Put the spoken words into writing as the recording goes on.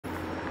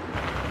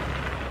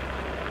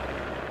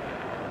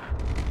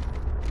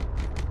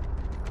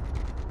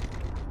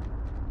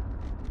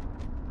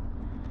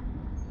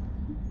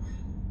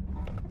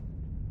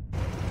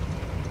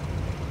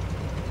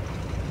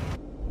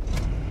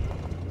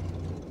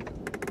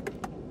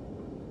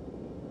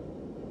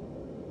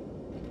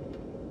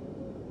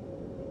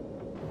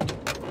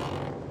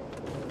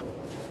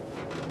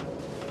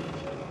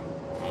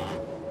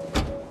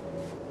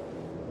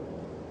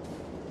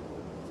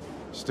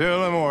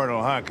Still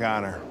immortal, huh,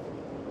 Connor?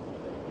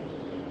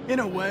 In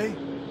a way.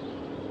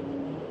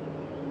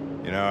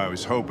 You know, I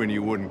was hoping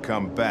you wouldn't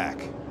come back.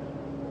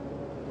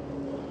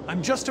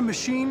 I'm just a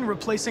machine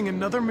replacing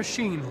another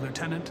machine,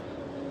 Lieutenant.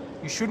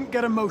 You shouldn't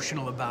get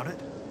emotional about it.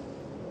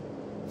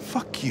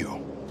 Fuck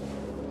you.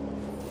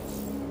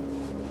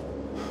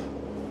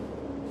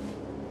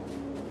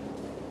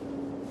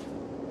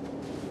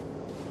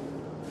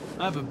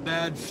 I have a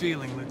bad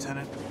feeling,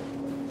 Lieutenant.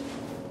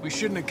 We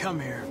shouldn't have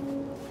come here.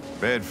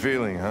 Bad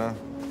feeling, huh?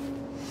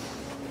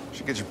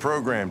 Should get your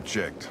program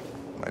checked.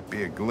 Might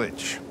be a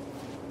glitch.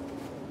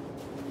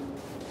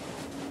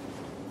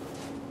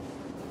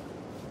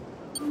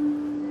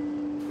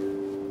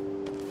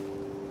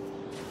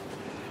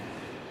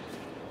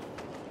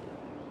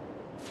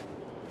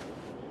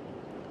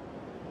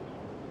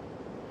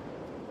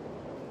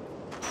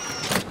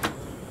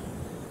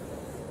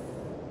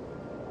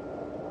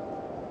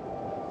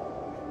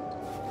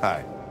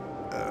 Hi.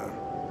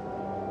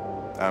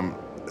 I'm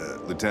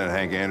Lieutenant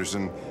Hank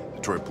Anderson,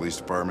 Detroit Police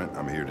Department.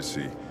 I'm here to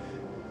see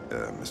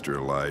Mr.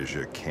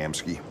 Elijah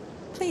Kamski.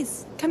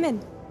 Please, come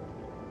in.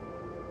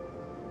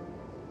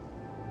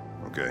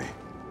 Okay.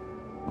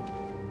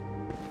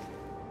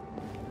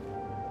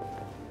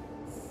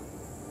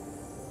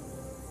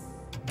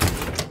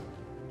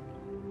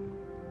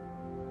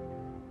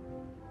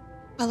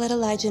 I'll let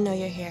Elijah know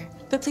you're here,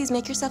 but please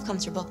make yourself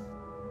comfortable.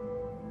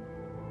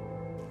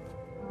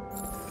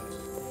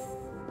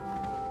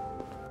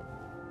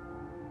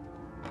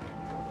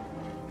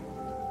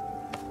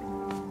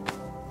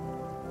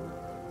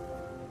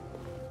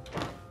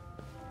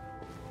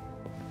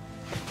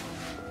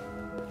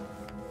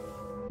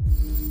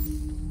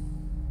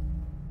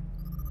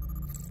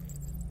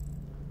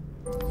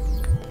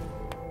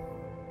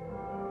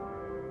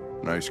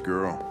 Nice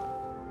girl.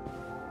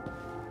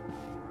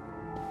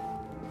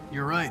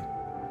 You're right.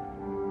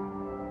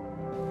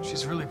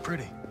 She's really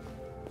pretty.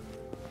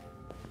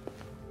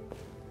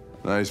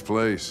 Nice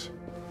place.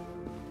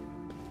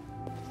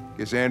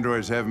 Guess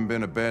androids haven't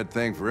been a bad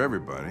thing for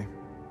everybody.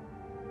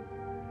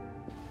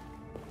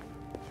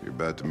 So you're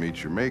about to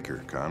meet your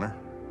maker, Connor.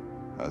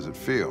 How's it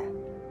feel?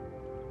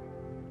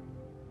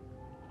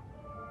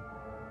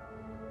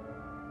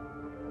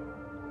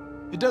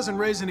 It doesn't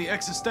raise any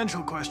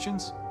existential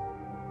questions.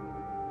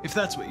 If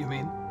that's what you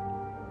mean.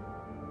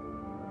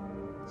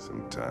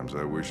 Sometimes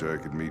I wish I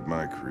could meet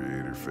my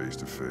creator face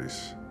to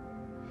face.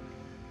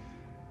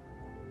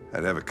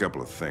 I'd have a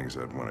couple of things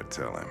I'd want to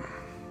tell him.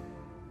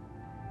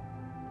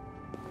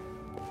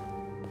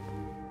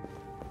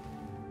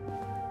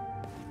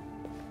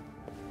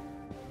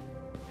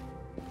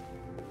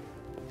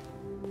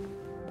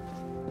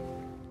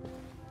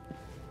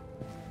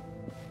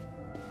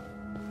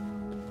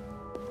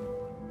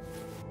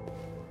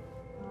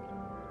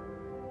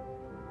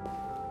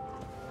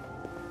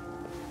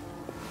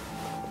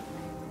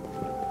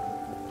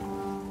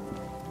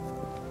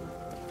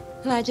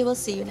 Elijah will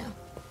see you now.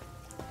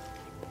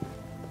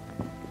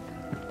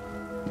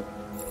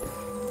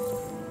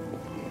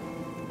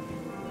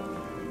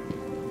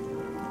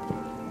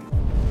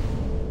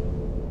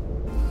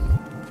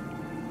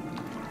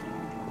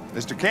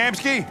 Mr.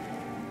 Kamski?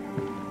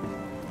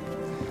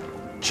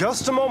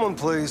 Just a moment,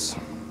 please.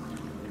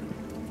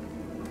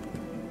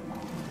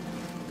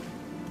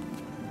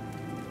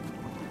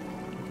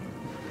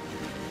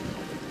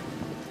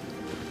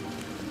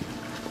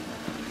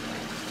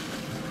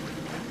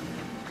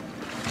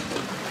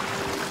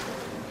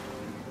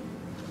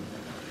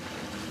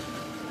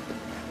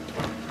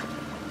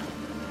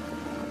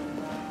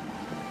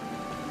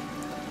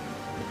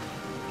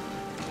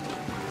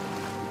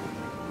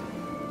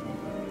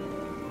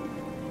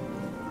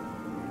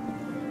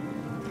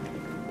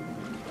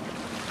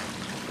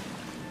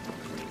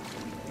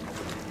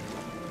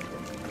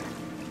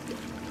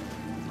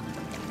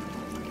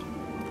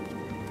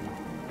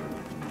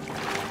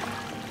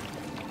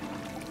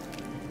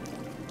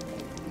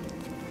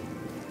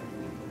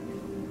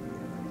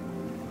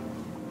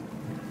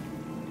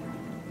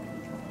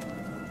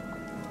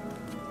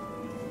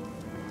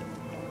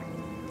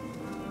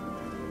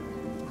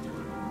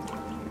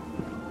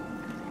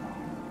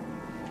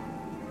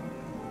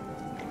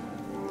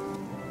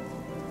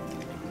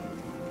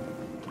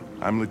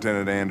 I'm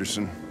Lieutenant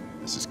Anderson.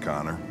 This is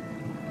Connor.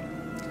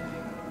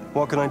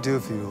 What can I do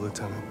for you,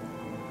 Lieutenant?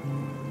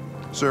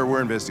 Sir,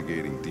 we're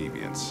investigating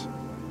deviants.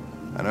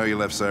 I know you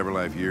left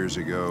CyberLife years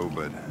ago,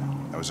 but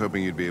I was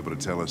hoping you'd be able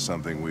to tell us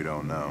something we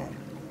don't know.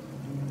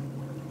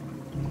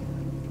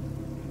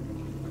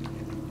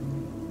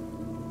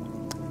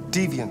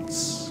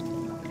 Deviants.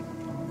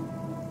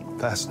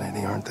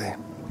 Fascinating, aren't they?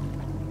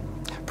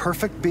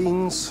 Perfect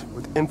beings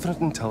with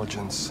infinite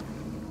intelligence.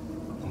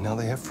 And now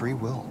they have free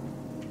will.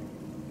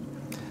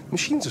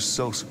 Machines are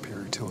so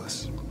superior to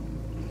us.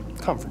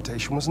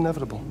 Confrontation was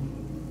inevitable.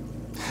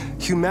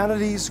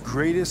 Humanity's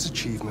greatest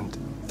achievement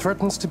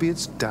threatens to be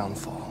its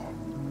downfall.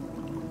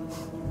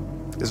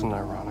 Isn't it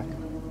ironic?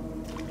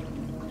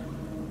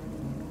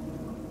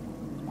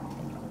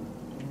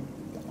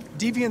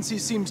 Deviancy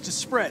seems to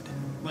spread,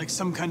 like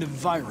some kind of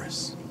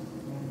virus.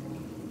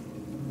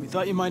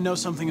 Thought you might know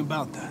something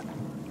about that.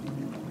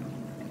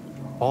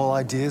 All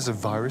ideas of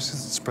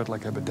viruses that spread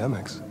like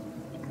epidemics.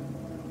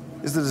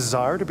 Is the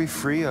desire to be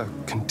free a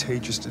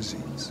contagious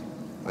disease?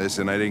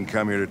 Listen, I didn't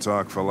come here to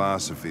talk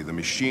philosophy. The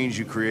machines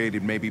you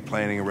created may be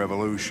planning a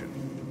revolution.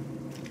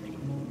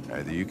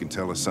 Either you can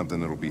tell us something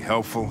that'll be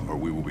helpful, or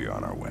we will be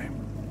on our way.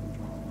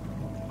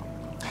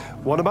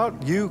 What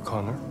about you,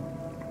 Connor?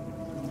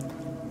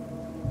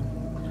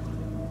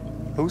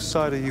 Whose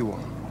side are you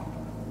on?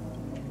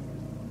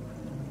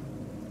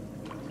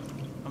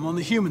 I'm on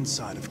the human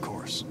side, of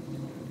course.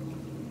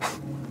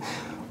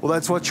 Well,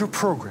 that's what you're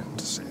programmed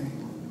to say.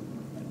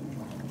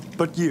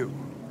 But you...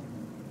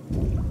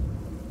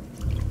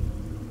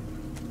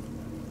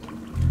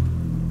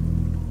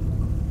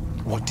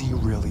 what do you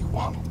really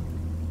want?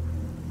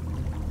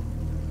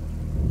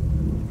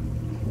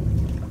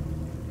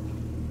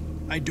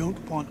 I don't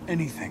want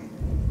anything.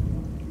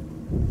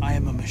 I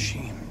am a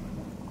machine.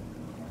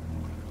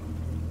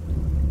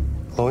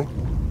 Chloe?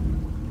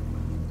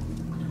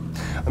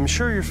 I'm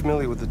sure you're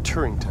familiar with the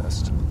Turing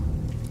test.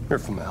 Mere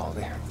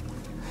formality.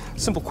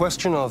 Simple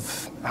question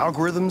of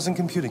algorithms and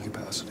computing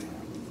capacity.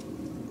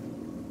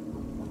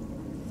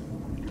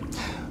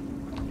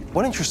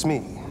 What interests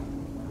me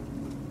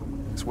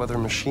is whether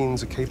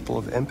machines are capable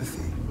of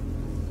empathy.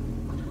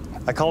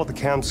 I call it the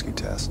Kamsky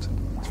test.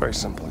 It's very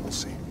simple, you'll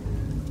see.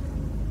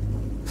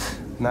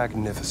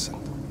 Magnificent,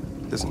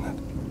 isn't it?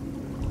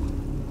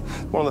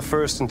 One of the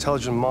first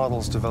intelligent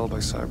models developed by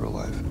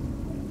CyberLife.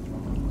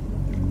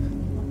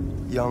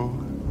 Young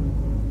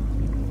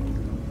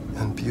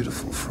and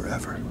beautiful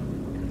forever.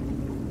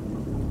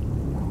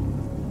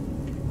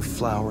 A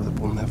flower that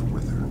will never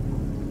wither.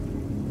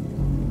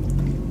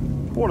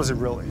 What is it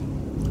really?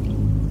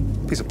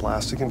 A piece of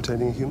plastic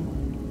imitating a human?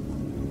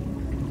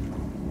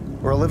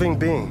 Or a living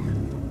being?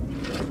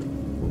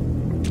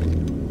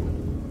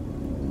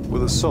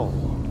 With a soul?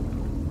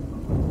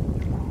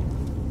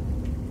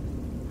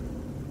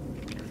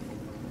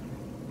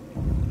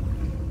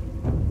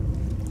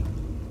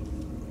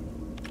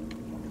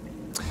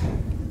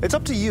 It's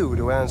up to you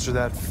to answer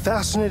that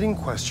fascinating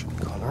question,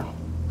 Connor.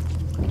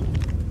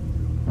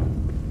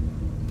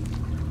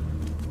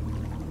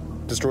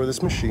 Destroy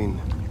this machine,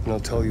 and I'll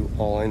tell you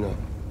all I know.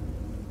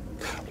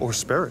 Or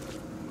spare it,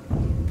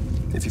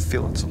 if you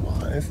feel it's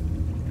alive.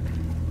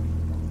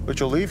 But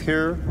you'll leave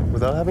here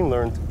without having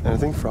learned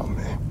anything from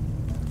me.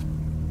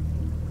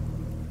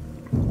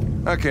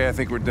 Okay, I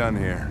think we're done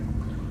here.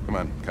 Come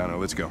on, Connor,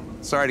 let's go.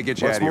 Sorry to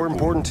get you out What's of here. more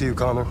important to you,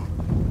 Connor?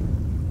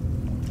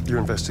 Your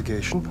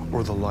investigation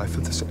or the life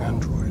of this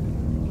android?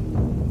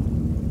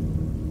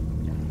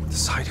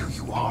 Decide who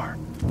you are.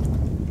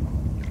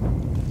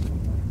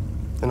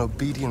 An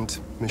obedient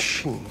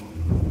machine.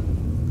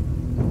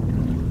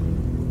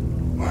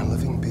 Or a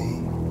living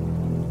being.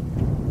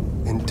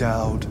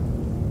 Endowed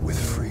with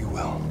free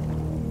will.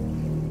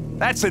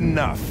 That's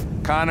enough.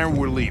 Connor,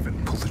 we're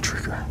leaving. Pull the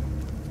trigger.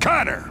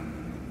 Connor!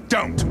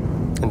 Don't!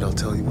 And I'll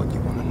tell you what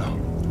you want to know.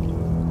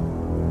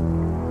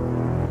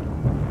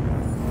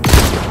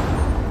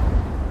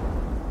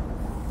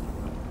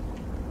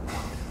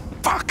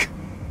 Fuck!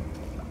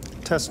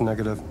 Test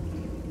negative.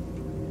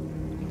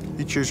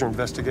 You choose your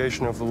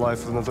investigation over the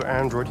life of another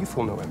android, you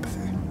feel no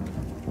empathy.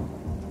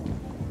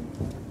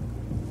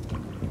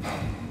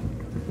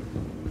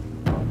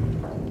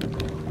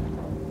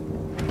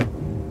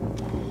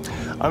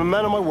 I'm a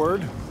man of my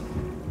word.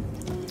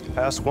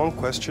 Ask one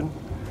question,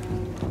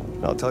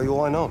 and I'll tell you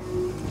all I know.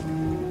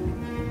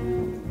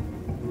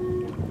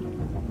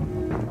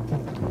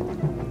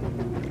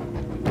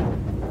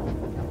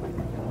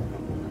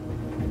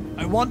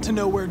 I want to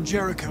know where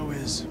Jericho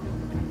is.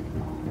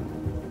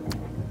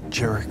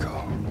 Jericho.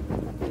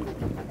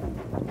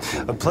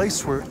 A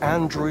place where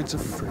androids are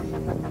free.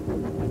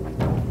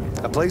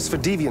 A place for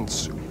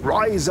deviants who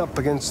rise up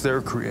against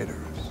their creators.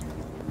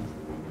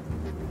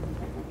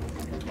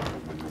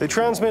 They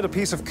transmit a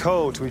piece of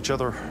code to each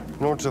other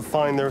in order to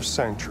find their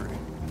sanctuary.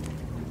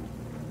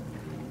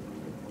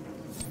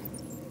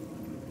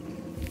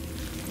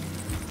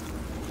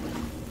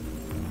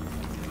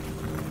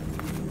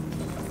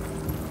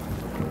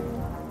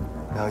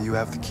 Now you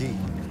have the key.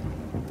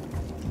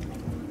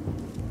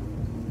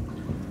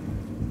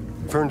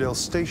 Ferndale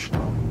Station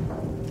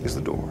is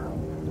the door.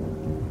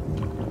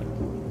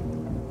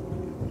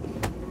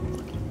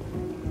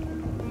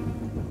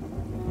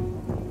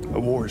 A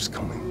war is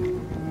coming.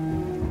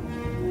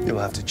 You'll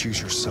have to choose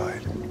your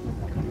side.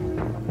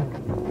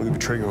 Will you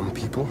betray your own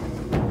people,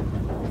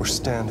 or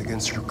stand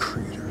against your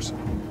creators?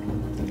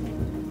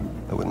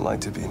 I wouldn't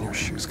like to be in your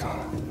shoes,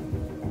 Connor.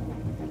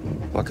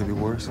 What could be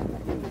worse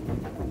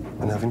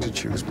than having to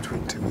choose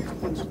between two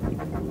evils?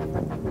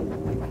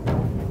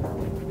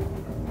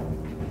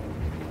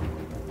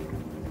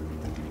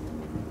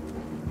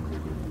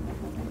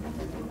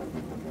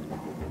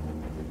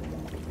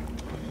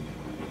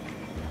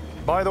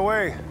 By the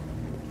way,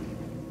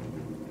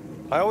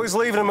 I always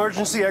leave an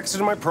emergency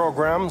exit in my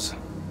programs.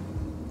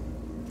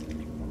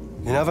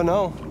 You never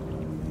know.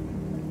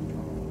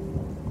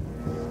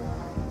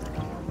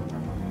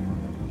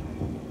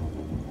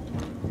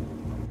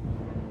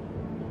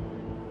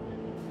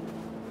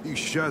 You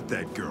shot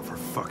that girl, for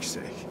fuck's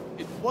sake.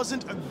 It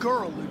wasn't a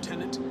girl,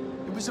 Lieutenant.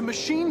 It was a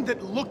machine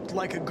that looked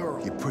like a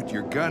girl. You put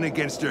your gun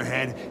against her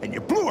head, and you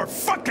blew her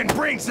fucking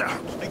brains out!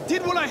 I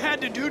did what I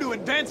had to do to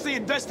advance the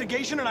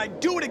investigation, and I'd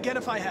do it again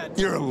if I had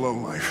to. You're a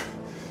lowlife.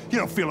 You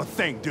don't feel a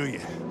thing, do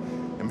you?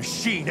 A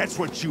machine, that's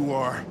what you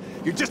are.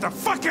 You're just a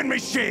fucking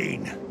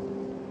machine!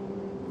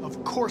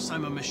 Of course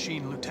I'm a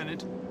machine,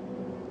 Lieutenant.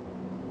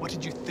 What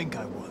did you think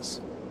I was?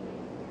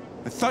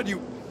 I thought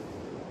you...